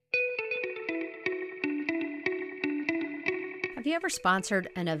Have you ever sponsored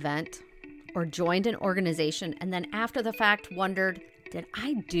an event or joined an organization and then after the fact wondered, did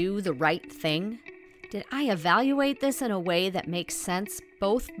I do the right thing? Did I evaluate this in a way that makes sense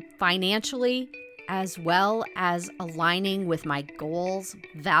both financially as well as aligning with my goals,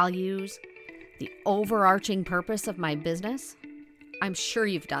 values, the overarching purpose of my business? I'm sure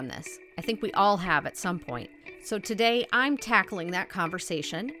you've done this. I think we all have at some point. So today I'm tackling that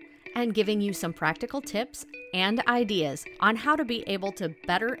conversation and giving you some practical tips and ideas on how to be able to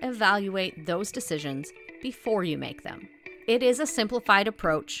better evaluate those decisions before you make them. It is a simplified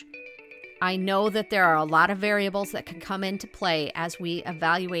approach. I know that there are a lot of variables that can come into play as we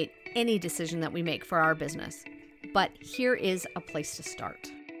evaluate any decision that we make for our business, but here is a place to start.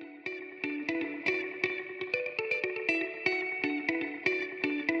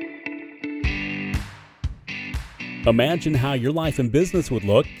 Imagine how your life and business would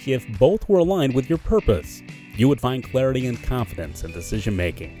look if both were aligned with your purpose. You would find clarity and confidence in decision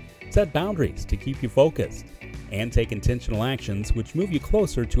making, set boundaries to keep you focused, and take intentional actions which move you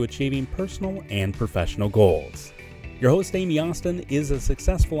closer to achieving personal and professional goals. Your host, Amy Austin, is a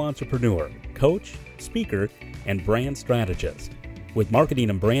successful entrepreneur, coach, speaker, and brand strategist. With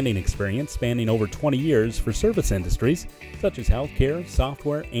marketing and branding experience spanning over 20 years for service industries such as healthcare,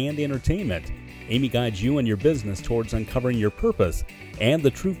 software, and entertainment, Amy guides you and your business towards uncovering your purpose and the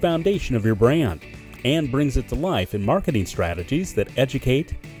true foundation of your brand, and brings it to life in marketing strategies that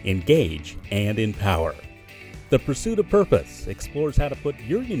educate, engage, and empower. The Pursuit of Purpose explores how to put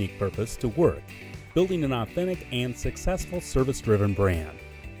your unique purpose to work, building an authentic and successful service-driven brand.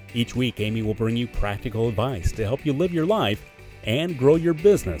 Each week, Amy will bring you practical advice to help you live your life and grow your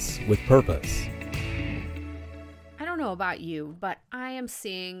business with purpose. I don't know about you, but I am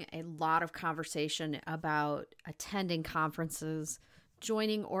seeing a lot of conversation about attending conferences,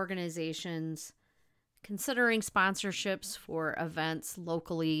 joining organizations, considering sponsorships for events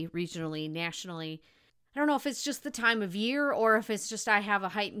locally, regionally, nationally. I don't know if it's just the time of year or if it's just I have a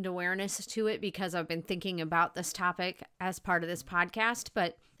heightened awareness to it because I've been thinking about this topic as part of this podcast,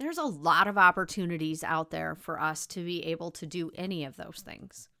 but there's a lot of opportunities out there for us to be able to do any of those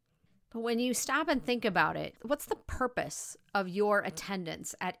things. But when you stop and think about it, what's the purpose of your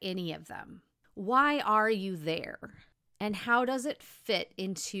attendance at any of them? Why are you there? And how does it fit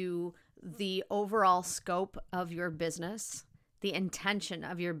into the overall scope of your business, the intention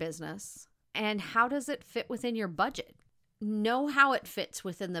of your business? And how does it fit within your budget? Know how it fits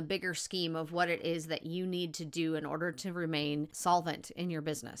within the bigger scheme of what it is that you need to do in order to remain solvent in your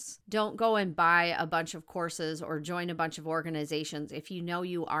business. Don't go and buy a bunch of courses or join a bunch of organizations if you know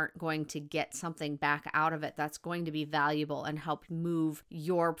you aren't going to get something back out of it that's going to be valuable and help move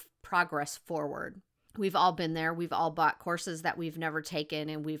your progress forward. We've all been there. We've all bought courses that we've never taken,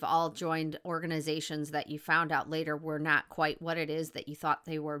 and we've all joined organizations that you found out later were not quite what it is that you thought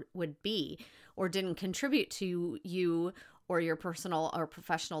they would be, or didn't contribute to you or your personal or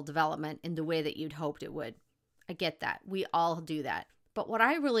professional development in the way that you'd hoped it would. I get that. We all do that. But what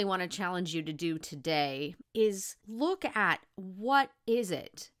I really want to challenge you to do today is look at what is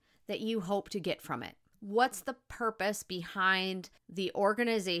it that you hope to get from it. What's the purpose behind the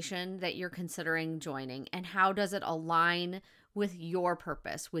organization that you're considering joining, and how does it align with your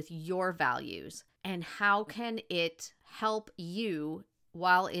purpose, with your values, and how can it help you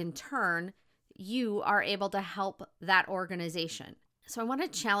while in turn you are able to help that organization? So I want to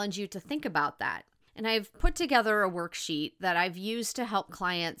challenge you to think about that. And I've put together a worksheet that I've used to help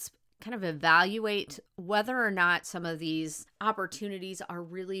clients kind of evaluate whether or not some of these opportunities are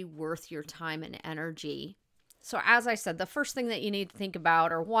really worth your time and energy. So as I said, the first thing that you need to think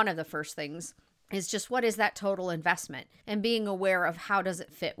about, or one of the first things, is just what is that total investment, and being aware of how does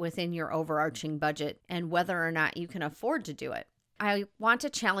it fit within your overarching budget and whether or not you can afford to do it. I want to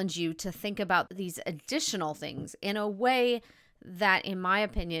challenge you to think about these additional things in a way that, in my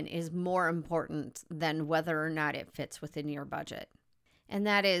opinion, is more important than whether or not it fits within your budget. And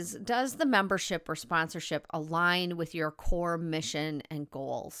that is, does the membership or sponsorship align with your core mission and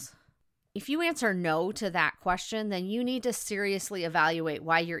goals? If you answer no to that question, then you need to seriously evaluate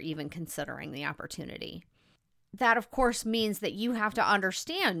why you're even considering the opportunity. That, of course, means that you have to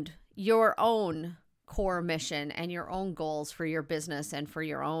understand your own core mission and your own goals for your business and for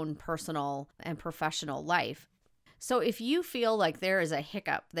your own personal and professional life. So if you feel like there is a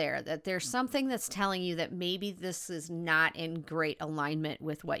hiccup there, that there's something that's telling you that maybe this is not in great alignment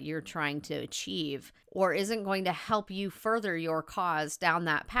with what you're trying to achieve, or isn't going to help you further your cause down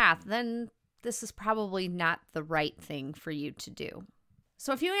that path, then this is probably not the right thing for you to do.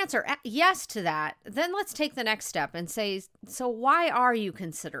 So if you answer yes to that, then let's take the next step and say, so why are you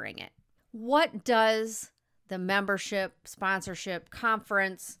considering it? What does the membership, sponsorship,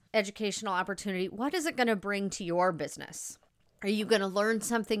 conference, educational opportunity, what is it going to bring to your business? Are you going to learn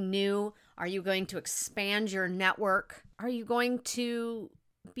something new? Are you going to expand your network? Are you going to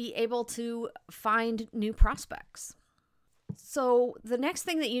be able to find new prospects? So the next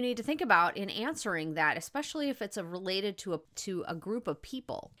thing that you need to think about in answering that, especially if it's related to a group of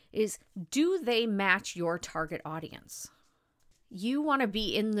people, is do they match your target audience? You want to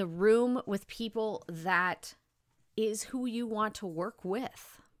be in the room with people that is who you want to work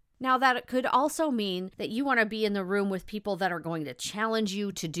with. Now, that could also mean that you want to be in the room with people that are going to challenge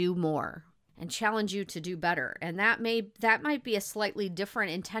you to do more and challenge you to do better. And that might be a slightly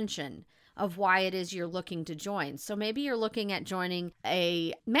different intention of why it is you're looking to join. So maybe you're looking at joining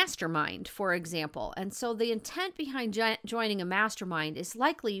a mastermind, for example. And so the intent behind joining a mastermind is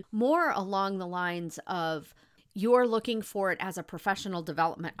likely more along the lines of you're looking for it as a professional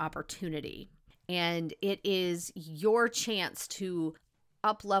development opportunity. And it is your chance to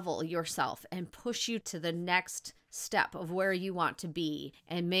up-level yourself and push you to the next step of where you want to be.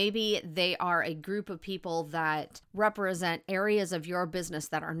 And maybe they are a group of people that represent areas of your business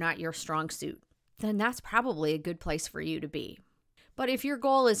that are not your strong suit. Then that's probably a good place for you to be. But if your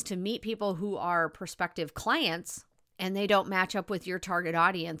goal is to meet people who are prospective clients and they don't match up with your target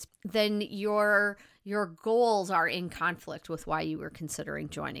audience, then your goals are in conflict with why you were considering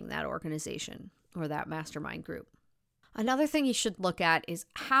joining that organization or that mastermind group. Another thing you should look at is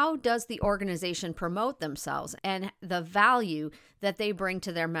how does the organization promote themselves and the value that they bring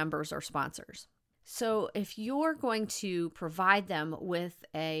to their members or sponsors. So if you're going to provide them with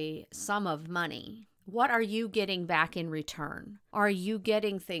a sum of money, what are you getting back in return? Are you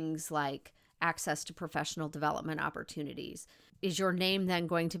getting things like access to professional development opportunities? Is your name then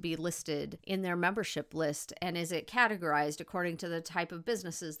going to be listed in their membership list? And is it categorized according to the type of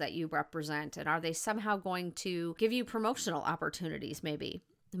businesses that you represent? And are they somehow going to give you promotional opportunities maybe?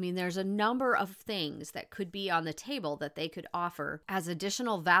 I mean, there's a number of things that could be on the table that they could offer as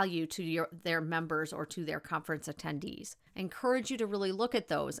additional value to their members or to their conference attendees. I encourage you to really look at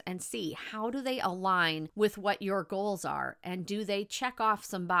those and see how do they align with what your goals are, and do they check off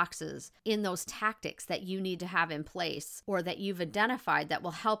some boxes in those tactics that you need to have in place or that you've identified that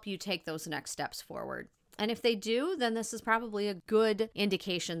will help you take those next steps forward. And if they do, then this is probably a good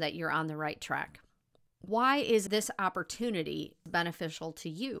indication that you're on the right track. Why is this opportunity beneficial to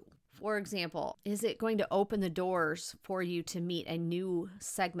you? For example, is it going to open the doors for you to meet a new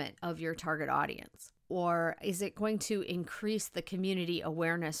segment of your target audience? Or is it going to increase the community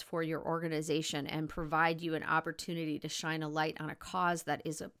awareness for your organization and provide you an opportunity to shine a light on a cause that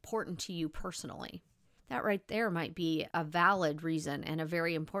is important to you personally? That right there might be a valid reason and a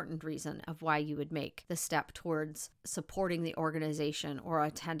very important reason of why you would make the step towards supporting the organization or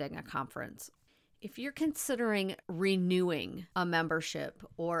attending a conference. If you're considering renewing a membership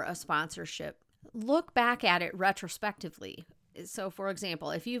or a sponsorship, look back at it retrospectively. So, for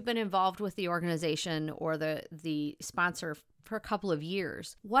example, if you've been involved with the organization or the sponsor for a couple of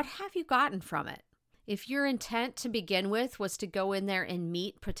years, what have you gotten from it? If your intent to begin with was to go in there and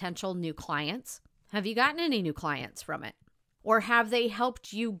meet potential new clients, have you gotten any new clients from it? Or have they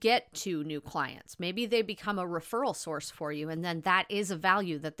helped you get to new clients? Maybe they become a referral source for you, and then that is a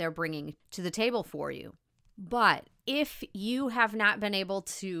value that they're bringing to the table for you. But if you have not been able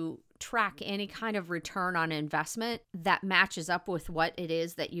to track any kind of return on investment that matches up with what it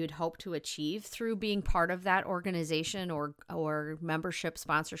is that you'd hope to achieve through being part of that organization or membership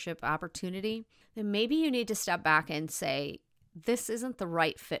sponsorship opportunity, then maybe you need to step back and say, this isn't the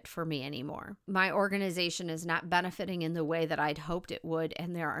right fit for me anymore. My organization is not benefiting in the way that I'd hoped it would,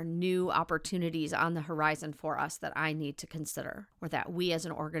 and there are new opportunities on the horizon for us that I need to consider, or that we as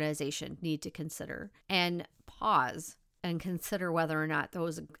an organization need to consider, and pause and consider whether or not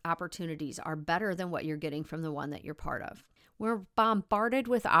those opportunities are better than what you're getting from the one that you're part of. We're bombarded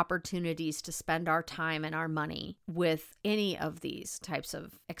with opportunities to spend our time and our money with any of these types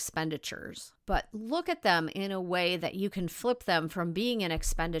of expenditures. But look at them in a way that you can flip them from being an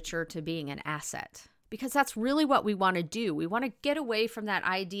expenditure to being an asset. Because that's really what we want to do. We want to get away from that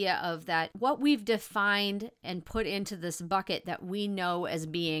idea of that what we've defined and put into this bucket that we know as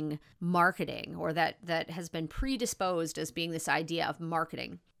being marketing, or that has been predisposed as being this idea of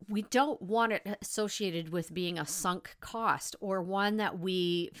marketing. We don't want it associated with being a sunk cost, or one that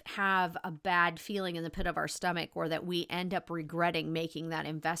we have a bad feeling in the pit of our stomach, or that we end up regretting making that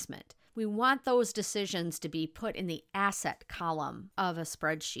investment. We want those decisions to be put in the asset column of a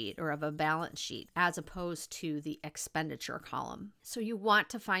spreadsheet or of a balance sheet, as opposed to the expenditure column. So you want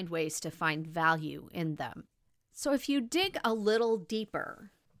to find ways to find value in them. So if you dig a little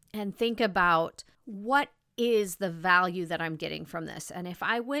deeper and think about what is the value that I'm getting from this? And if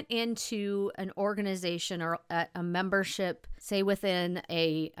I went into an organization or a membership, say within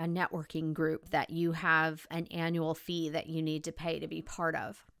a networking group that you have an annual fee that you need to pay to be part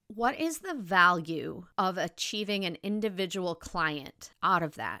of, what is the value of achieving an individual client out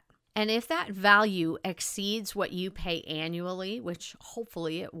of that? And if that value exceeds what you pay annually, which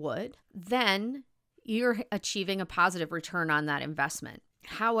hopefully it would, then you're achieving a positive return on that investment.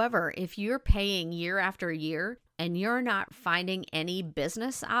 However, if you're paying year after year and you're not finding any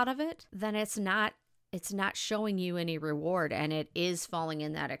business out of it, then it's not showing you any reward, and it is falling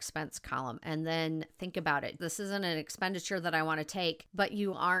in that expense column. And then think about it. This isn't an expenditure that I want to take, but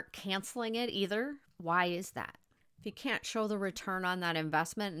you aren't canceling it either. Why is that? If you can't show the return on that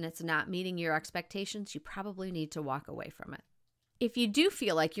investment and it's not meeting your expectations, you probably need to walk away from it. If you do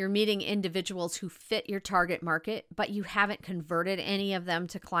feel like you're meeting individuals who fit your target market, but you haven't converted any of them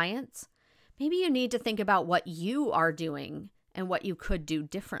to clients, maybe you need to think about what you are doing and what you could do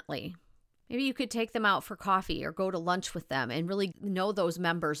differently. Maybe you could take them out for coffee or go to lunch with them and really know those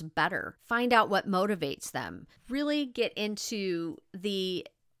members better. Find out what motivates them. Really get into the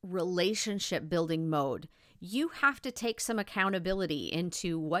relationship building mode. You have to take some accountability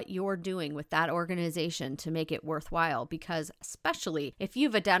into what you're doing with that organization to make it worthwhile, because especially if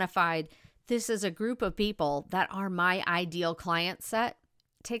you've identified this is a group of people that are my ideal client set,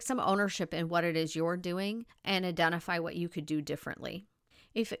 take some ownership in what it is you're doing and identify what you could do differently.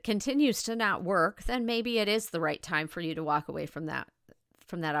 If it continues to not work, then maybe it is the right time for you to walk away from that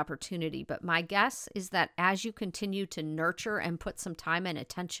opportunity. But my guess is that as you continue to nurture and put some time and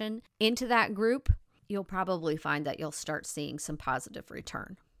attention into that group, you'll probably find that you'll start seeing some positive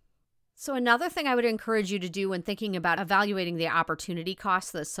return. So another thing I would encourage you to do when thinking about evaluating the opportunity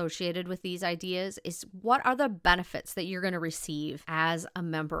costs associated with these ideas is, what are the benefits that you're going to receive as a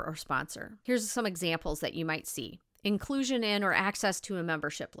member or sponsor? Here's some examples that you might see. Inclusion in or access to a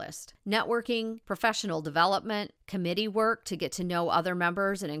membership list, networking, professional development, committee work to get to know other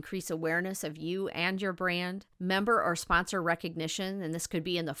members and increase awareness of you and your brand, member or sponsor recognition, and this could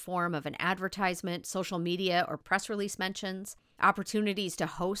be in the form of an advertisement, social media, or press release mentions, opportunities to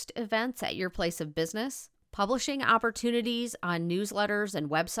host events at your place of business, publishing opportunities on newsletters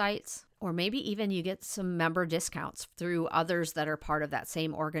and websites, or maybe even you get some member discounts through others that are part of that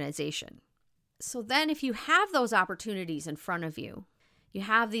same organization. So then if you have those opportunities in front of you, you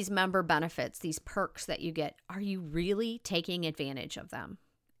have these member benefits, these perks that you get, are you really taking advantage of them?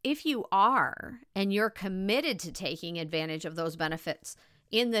 If you are, and you're committed to taking advantage of those benefits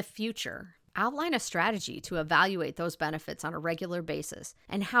in the future, outline a strategy to evaluate those benefits on a regular basis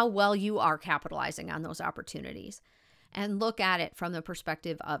and how well you are capitalizing on those opportunities. And look at it from the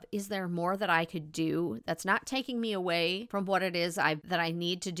perspective of, is there more that I could do that's not taking me away from what it is that I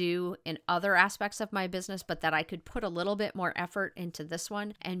need to do in other aspects of my business, but that I could put a little bit more effort into this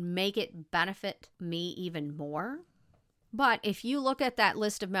one and make it benefit me even more? But if you look at that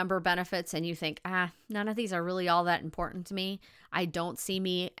list of member benefits and you think, none of these are really all that important to me, I don't see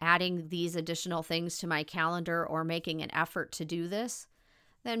me adding these additional things to my calendar or making an effort to do this,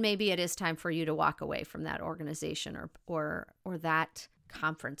 then maybe it is time for you to walk away from that organization or that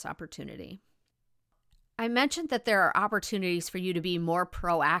conference opportunity. I mentioned that there are opportunities for you to be more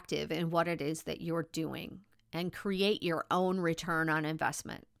proactive in what it is that you're doing and create your own return on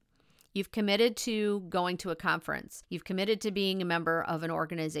investment. You've committed to going to a conference. You've committed to being a member of an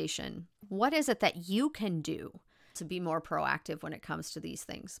organization. What is it that you can do to be more proactive when it comes to these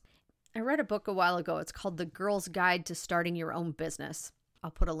things? I read a book a while ago. It's called The Girl's Guide to Starting Your Own Business. I'll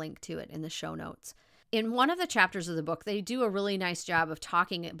put a link to it in the show notes. In one of the chapters of the book, they do a really nice job of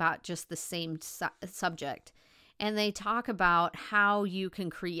talking about just the same subject. And they talk about how you can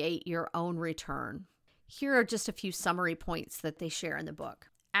create your own return. Here are just a few summary points that they share in the book.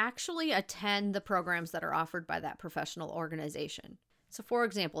 Actually attend the programs that are offered by that professional organization. So for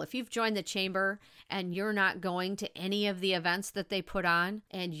example, if you've joined the chamber and you're not going to any of the events that they put on,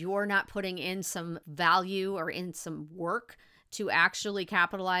 and you're not putting in some value or in some work to actually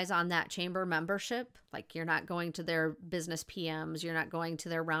capitalize on that chamber membership, like you're not going to their business PMs, you're not going to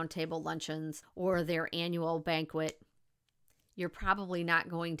their roundtable luncheons or their annual banquet, you're probably not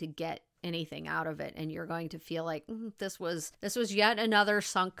going to get anything out of it, and you're going to feel like this was yet another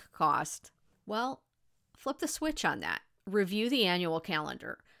sunk cost. Well, flip the switch on that. Review the annual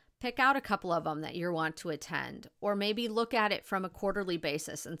calendar. Pick out a couple of them that you want to attend, or maybe look at it from a quarterly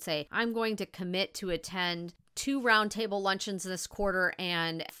basis and say, I'm going to commit to attend 2 roundtable luncheons this quarter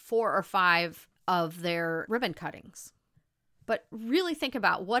and 4 or 5 of their ribbon cuttings. But really think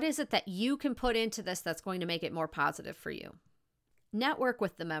about, what is it that you can put into this that's going to make it more positive for you? Network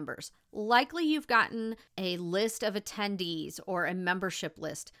with the members. Likely you've gotten a list of attendees or a membership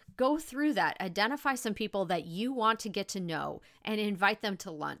list. Go through that. Identify some people that you want to get to know and invite them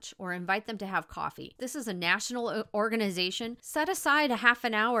to lunch or invite them to have coffee. This is a national organization. Set aside a half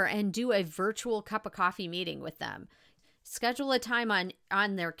an hour and do a virtual cup of coffee meeting with them. Schedule a time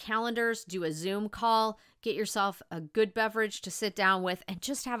on their calendars, do a Zoom call, get yourself a good beverage to sit down with, and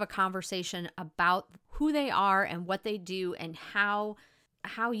just have a conversation about who they are and what they do and how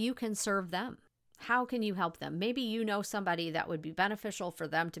you can serve them. How can you help them? Maybe you know somebody that would be beneficial for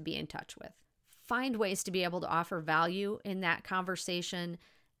them to be in touch with. Find ways to be able to offer value in that conversation,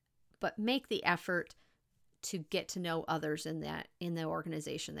 but make the effort to get to know others in the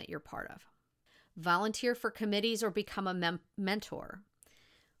organization that you're part of. Volunteer for committees or become a mentor.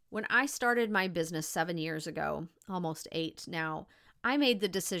 When I started my business 7 years ago, almost 8 now, I made the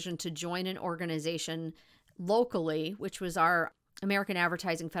decision to join an organization locally, which was our American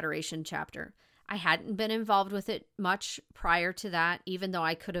Advertising Federation chapter. I hadn't been involved with it much prior to that, even though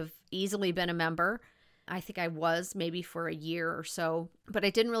I could have easily been a member. I think I was maybe for a year or so, but I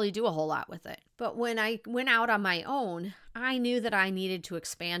didn't really do a whole lot with it. But when I went out on my own, I knew that I needed to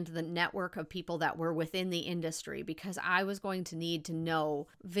expand the network of people that were within the industry because I was going to need to know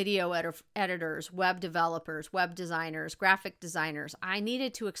video editors, web developers, web designers, graphic designers. I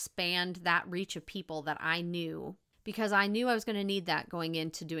needed to expand that reach of people that I knew because I knew I was going to need that going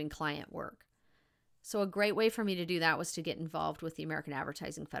into doing client work. So a great way for me to do that was to get involved with the American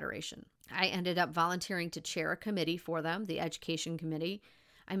Advertising Federation. I ended up volunteering to chair a committee for them, the education committee.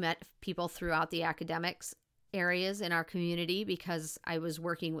 I met people throughout the academics areas in our community because I was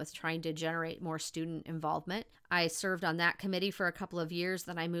working with trying to generate more student involvement. I served on that committee for a couple of years.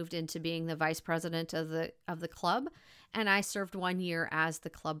 Then I moved into being the vice president of the club, and I served 1 year as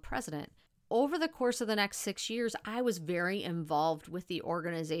the club president. Over the course of the next 6 years, I was very involved with the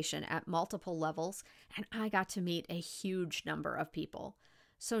organization at multiple levels, and I got to meet a huge number of people.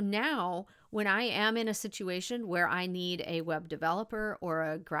 So now, when I am in a situation where I need a web developer or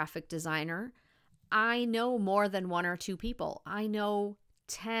a graphic designer, I know more than 1 or 2 people. I know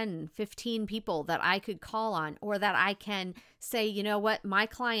 10, 15 people that I could call on, or that I can say, you know what, my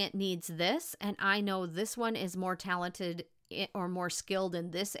client needs this, and I know this one is more talented or more skilled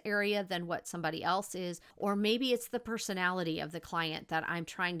in this area than what somebody else is, or maybe it's the personality of the client that I'm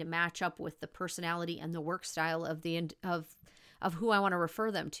trying to match up with the personality and the work style of who I want to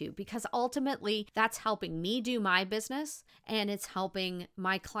refer them to, because ultimately that's helping me do my business and it's helping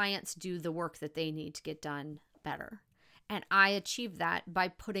my clients do the work that they need to get done better. And I achieved that by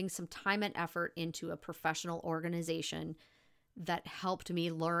putting some time and effort into a professional organization that helped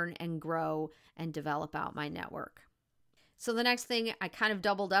me learn and grow and develop out my network. So the next thing I kind of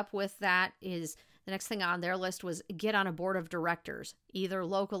doubled up with that is the next thing on their list was get on a board of directors, either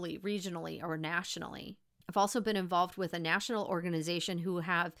locally, regionally, or nationally. I've also been involved with a national organization who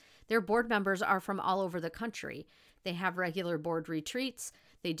have their board members are from all over the country. They have regular board retreats.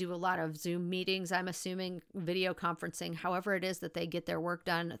 They do a lot of Zoom meetings, I'm assuming, video conferencing, however it is that they get their work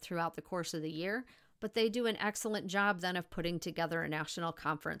done throughout the course of the year. But they do an excellent job then of putting together a national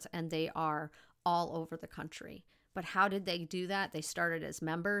conference, and they are all over the country. But how did they do that? They started as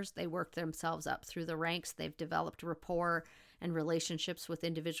members. They worked themselves up through the ranks. They've developed rapport and relationships with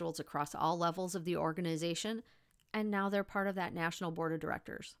individuals across all levels of the organization. And now they're part of that national board of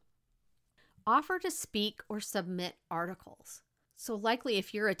directors. Offer to speak or submit articles. So likely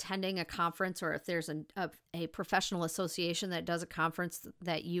if you're attending a conference or if there's a professional association that does a conference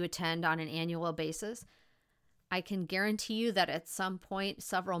that you attend on an annual basis, I can guarantee you that at some point,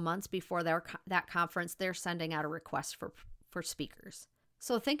 several months before that conference, they're sending out a request for speakers.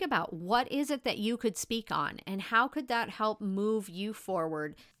 So think about what is it that you could speak on and how could that help move you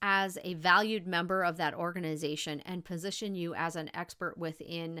forward as a valued member of that organization and position you as an expert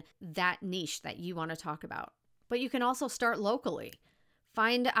within that niche that you want to talk about. But you can also start locally.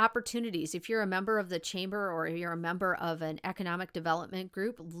 Find opportunities. If you're a member of the chamber or you're a member of an economic development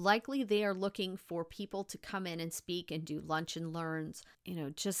group, likely they are looking for people to come in and speak and do lunch and learns,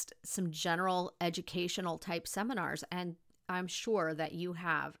 just some general educational type seminars. And I'm sure that you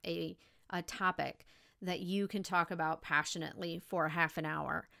have a topic that you can talk about passionately for half an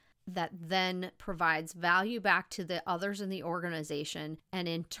hour that then provides value back to the others in the organization and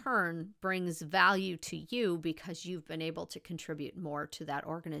in turn brings value to you because you've been able to contribute more to that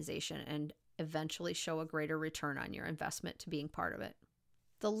organization and eventually show a greater return on your investment to being part of it.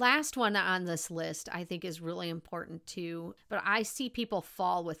 The last one on this list I think is really important too, but I see people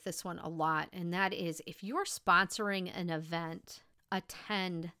fall with this one a lot, and that is if you're sponsoring an event,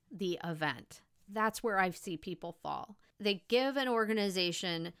 attend the event. That's where I see people fall. they give an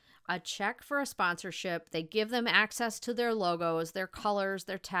organization a check for a sponsorship, they give them access to their logos, their colors,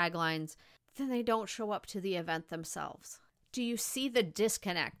 their taglines, then they don't show up to the event themselves. Do you see the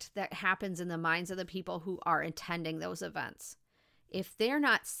disconnect that happens in the minds of the people who are attending those events? If they're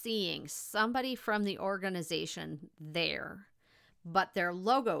not seeing somebody from the organization there, but their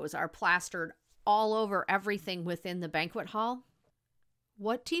logos are plastered all over everything within the banquet hall,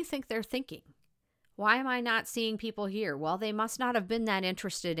 what do you think they're thinking? Why am I not seeing people here? Well, they must not have been that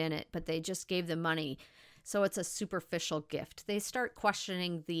interested in it, but they just gave them money. So it's a superficial gift. They start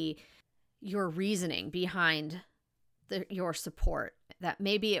questioning your reasoning behind your support, that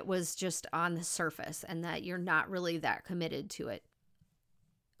maybe it was just on the surface and that you're not really that committed to it.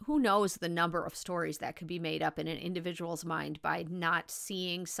 Who knows the number of stories that could be made up in an individual's mind by not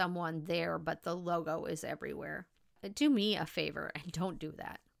seeing someone there, but the logo is everywhere. Do me a favor and don't do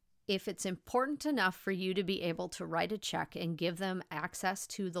that. If it's important enough for you to be able to write a check and give them access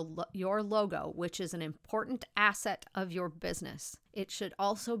to your logo, which is an important asset of your business, it should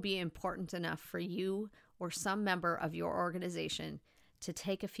also be important enough for you or some member of your organization to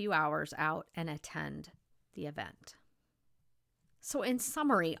take a few hours out and attend the event. So in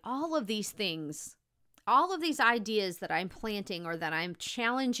summary, all of these things, all of these ideas that I'm planting or that I'm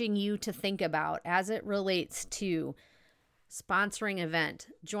challenging you to think about as it relates to sponsoring an event,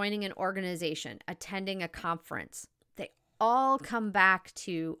 joining an organization, attending a conference, they all come back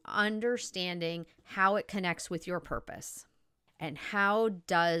to understanding how it connects with your purpose and how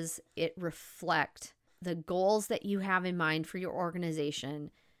does it reflect the goals that you have in mind for your organization,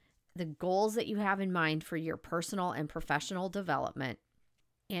 the goals that you have in mind for your personal and professional development,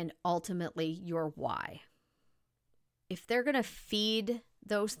 and ultimately your why. If they're going to feed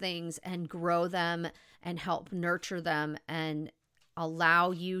those things and grow them and help nurture them and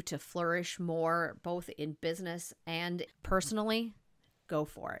allow you to flourish more, both in business and personally, go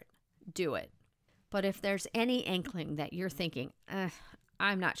for it. Do it. But if there's any inkling that you're thinking,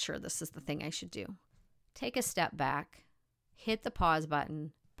 I'm not sure this is the thing I should do, take a step back, hit the pause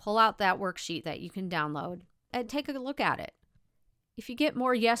button, pull out that worksheet that you can download, and take a look at it. If you get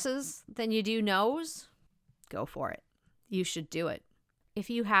more yeses than you do nos, go for it. You should do it. If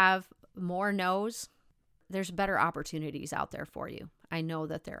you have more no's, there's better opportunities out there for you. I know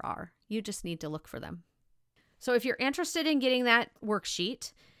that there are. You just need to look for them. So if you're interested in getting that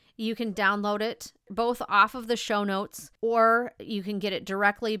worksheet, you can download it both off of the show notes, or you can get it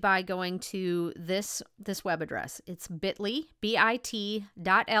directly by going to this web address. It's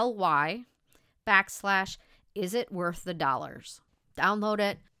bit.ly/isitworththedollars. Download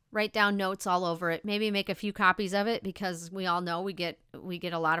it, write down notes all over it, maybe make a few copies of it, because we all know we get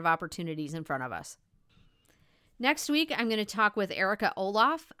a lot of opportunities in front of us. Next week, I'm going to talk with Erica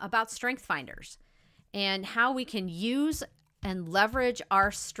Olaf about Strength Finders and how we can use and leverage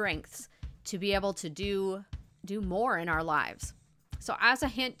our strengths to be able to do more in our lives. So as a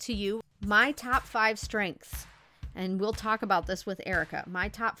hint to you, my top 5 strengths, and we'll talk about this with Erica, my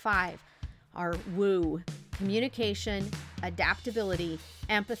top 5 are woo, communication, adaptability,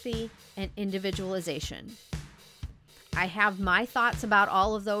 empathy, and individualization. I have my thoughts about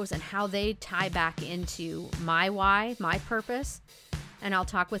all of those and how they tie back into my why, my purpose, and I'll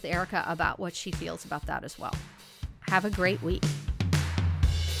talk with Erica about what she feels about that as well. Have a great week.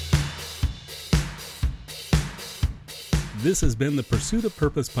 This has been the Pursuit of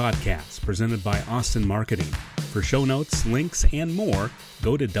Purpose podcast presented by Austin Marketing. For show notes, links, and more,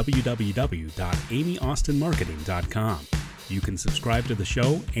 go to www.amyaustinmarketing.com. You can subscribe to the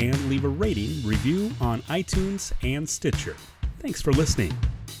show and leave a rating, review on iTunes and Stitcher. Thanks for listening.